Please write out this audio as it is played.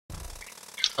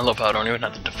I love how I don't even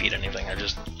have to defeat anything,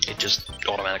 it just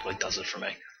automatically does it for me.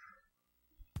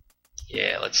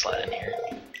 Yeah, let's slide in here.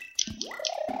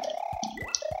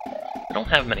 I don't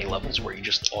have many levels where you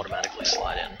just automatically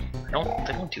slide in. They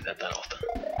don't do that often.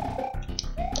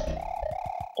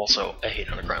 Also, I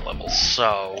hate underground levels,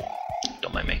 so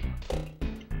don't mind me.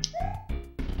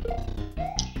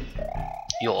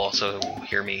 You'll also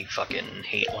hear me fucking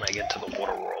hate when I get to the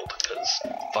water world, because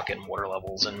fucking water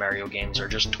levels in Mario games are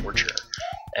just torture.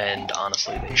 And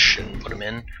honestly, they shouldn't put them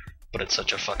in, but it's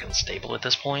such a fucking staple at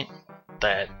this point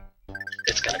that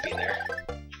it's gonna be there.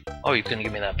 Oh, you couldn't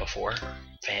give me that before?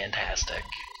 Fantastic.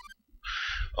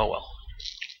 Oh well.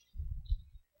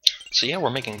 So yeah, we're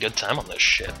making good time on this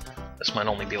shit. This might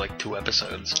only be like 2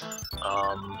 episodes.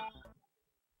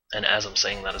 And as I'm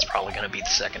saying that, it's probably gonna be the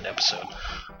 2nd episode.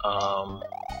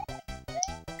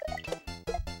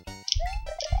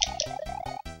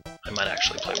 I might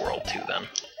actually play World 2 then,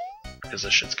 because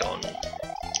this shit's going too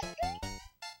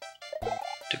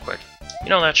quick. You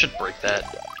know, that should break that.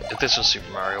 If this was Super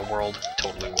Mario World,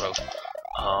 totally would've.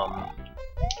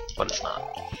 But it's not.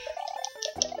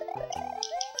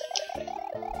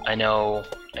 I know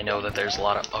that there's a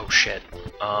lot of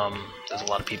there's a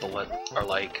lot of people that are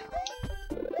like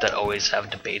that always have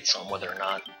debates on whether or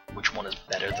not which one is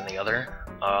better than the other.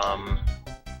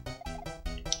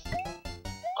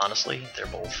 Honestly, they're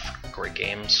both great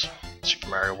games, Super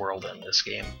Mario World and this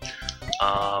game.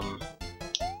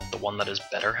 The one that is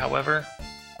better, however,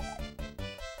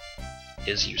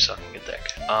 is you sucking a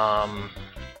dick.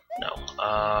 No.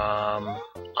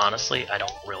 Honestly, I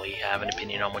don't really have an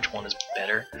opinion on which one is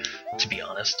better, to be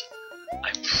honest.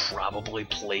 I probably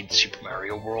played Super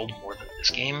Mario World more than this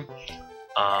game.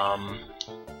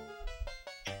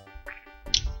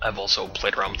 I've also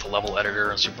played around with the level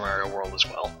editor in Super Mario World as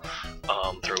well,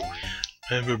 through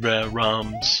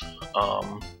ROMs,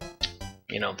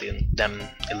 you know, them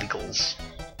illegals.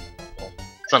 Well,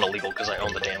 it's not illegal because I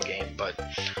own the damn game, but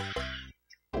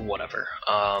whatever.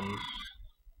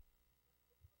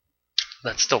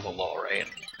 That's still the law, right?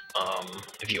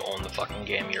 If you own the fucking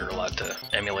game, you're allowed to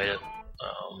emulate it.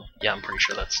 Yeah, I'm pretty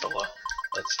sure that's still a law.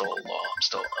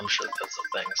 I'm sure that's a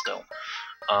thing still.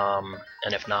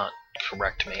 And if not,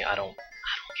 correct me. I don't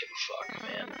give a fuck,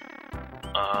 man.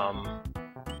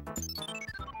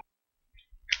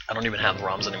 I don't even have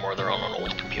ROMs anymore. They're on an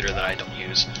old computer that I don't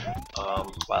use.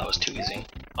 Wow, that was too easy.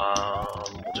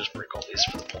 We'll just break all these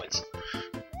for the points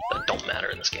that don't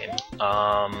matter in this game.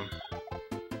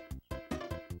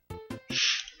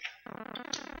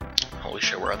 Holy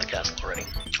shit, we're at the castle already.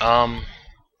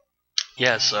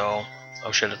 Yeah, so...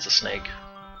 Oh shit, it's a snake.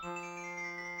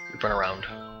 You run around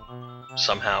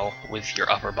somehow with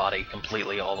your upper body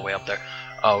completely all the way up there.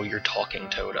 Oh, you're talking,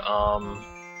 Toad.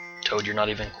 Toad, you're not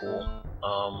even cool.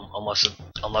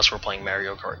 Unless we're playing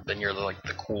Mario Kart, then you're like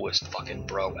the coolest fucking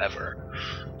bro ever.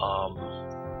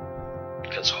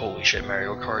 Because holy shit,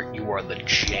 Mario Kart, you are the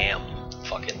jam,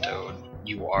 fucking Toad.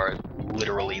 You are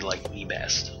literally like the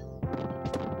best.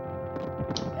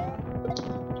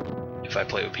 If I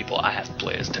play with people, I have to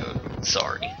play as Toad.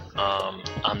 Sorry.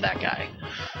 I'm that guy.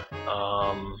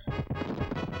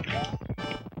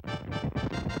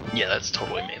 Yeah, that's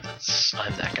totally me.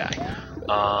 I'm that guy.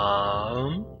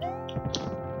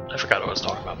 I forgot what I was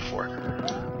talking about before.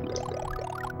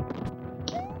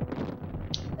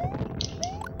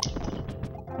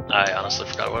 I honestly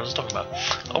forgot what I was talking about.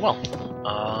 Oh well.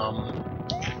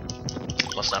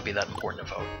 Must not be that important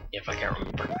if I can't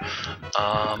remember.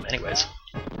 Anyways.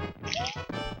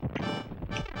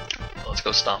 Let's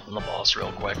go stomp on the boss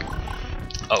real quick.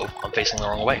 Oh, I'm facing the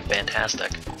wrong way.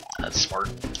 Fantastic. That's smart.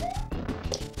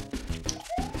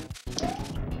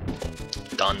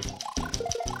 Done.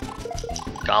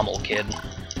 Gommel, kid.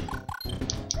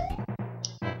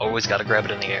 Always gotta grab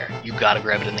it in the air. You gotta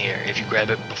grab it in the air. If you grab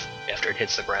it after it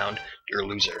hits the ground, you're a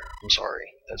loser. I'm sorry.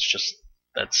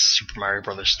 That's Super Mario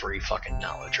Bros. 3 fucking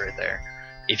knowledge right there.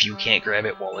 If you can't grab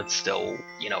it while it's still,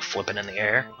 you know, flipping in the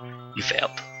air, you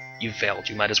failed. You failed.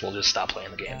 You might as well just stop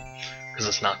playing the game. Because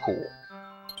it's not cool.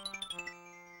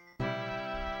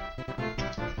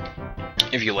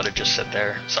 If you let it just sit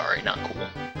there, sorry, not cool.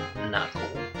 Not cool.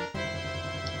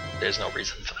 There's no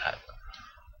reason for that.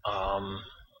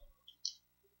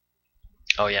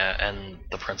 Oh yeah, and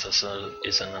the princess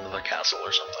is in another castle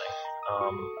or something.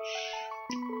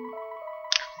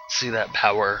 See that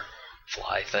power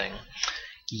fly thing?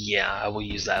 Yeah, I will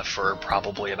use that for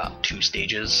probably about 2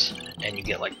 stages, and you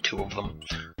get like 2 of them.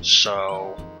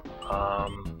 So,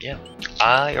 yeah.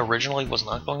 I originally was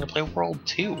not going to play World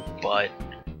 2, but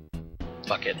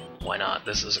fuck it, why not?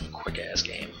 This is a quick-ass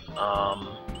game.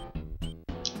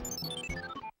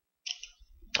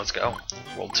 Let's go.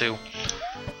 World 2.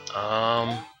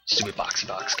 Stupid boxy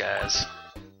box, guys.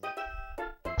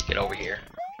 Get over here.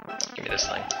 Give me this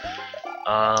thing.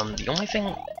 The only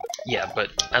thing... Yeah, but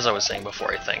as I was saying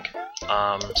before, I think,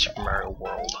 Super Mario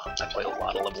World, I played a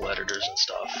lot of level editors and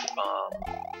stuff.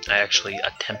 I actually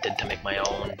attempted to make my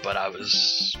own, but I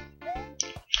was...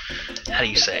 how do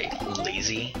you say?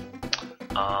 Lazy?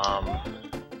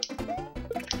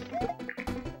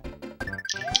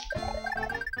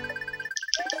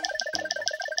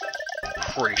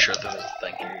 Pretty sure there's a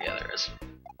thing here. Yeah, there is.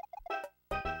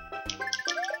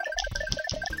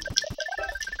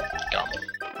 Gommel.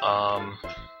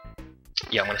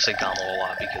 Yeah, I'm gonna say Gommel a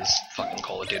lot because fucking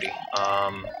Call of Duty.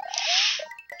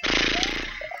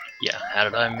 Yeah, how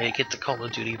did I make it to Call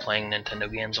of Duty playing Nintendo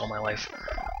games all my life?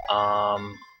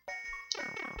 Oh,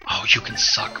 you can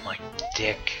suck my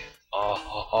dick.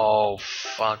 Oh,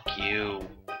 fuck you.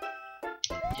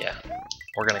 Yeah,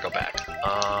 we're gonna go back.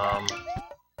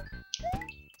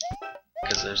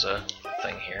 Because there's a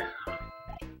thing here. I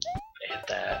hit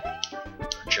that.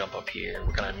 Jump up here.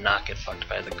 We're gonna not get fucked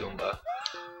by the Goomba.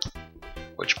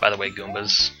 Which, by the way,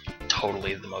 Goomba's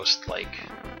totally the most, like,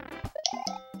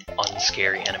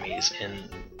 unscary enemies in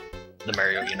the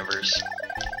Mario universe.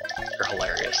 They're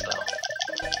hilarious, though.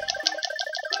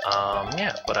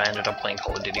 Yeah, but I ended up playing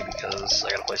Call of Duty because I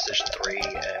got a PlayStation 3,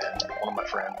 and one of my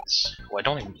friends, who I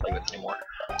don't even play with anymore,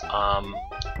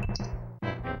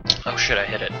 oh shit, I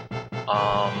hit it.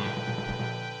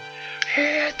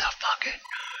 Hit the fucking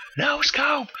no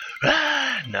scope!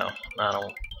 Ah! No, I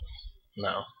don't.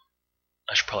 No.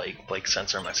 I should probably, like,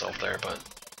 censor myself there, but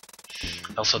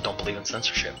I also don't believe in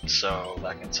censorship, so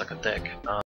that can suck a dick.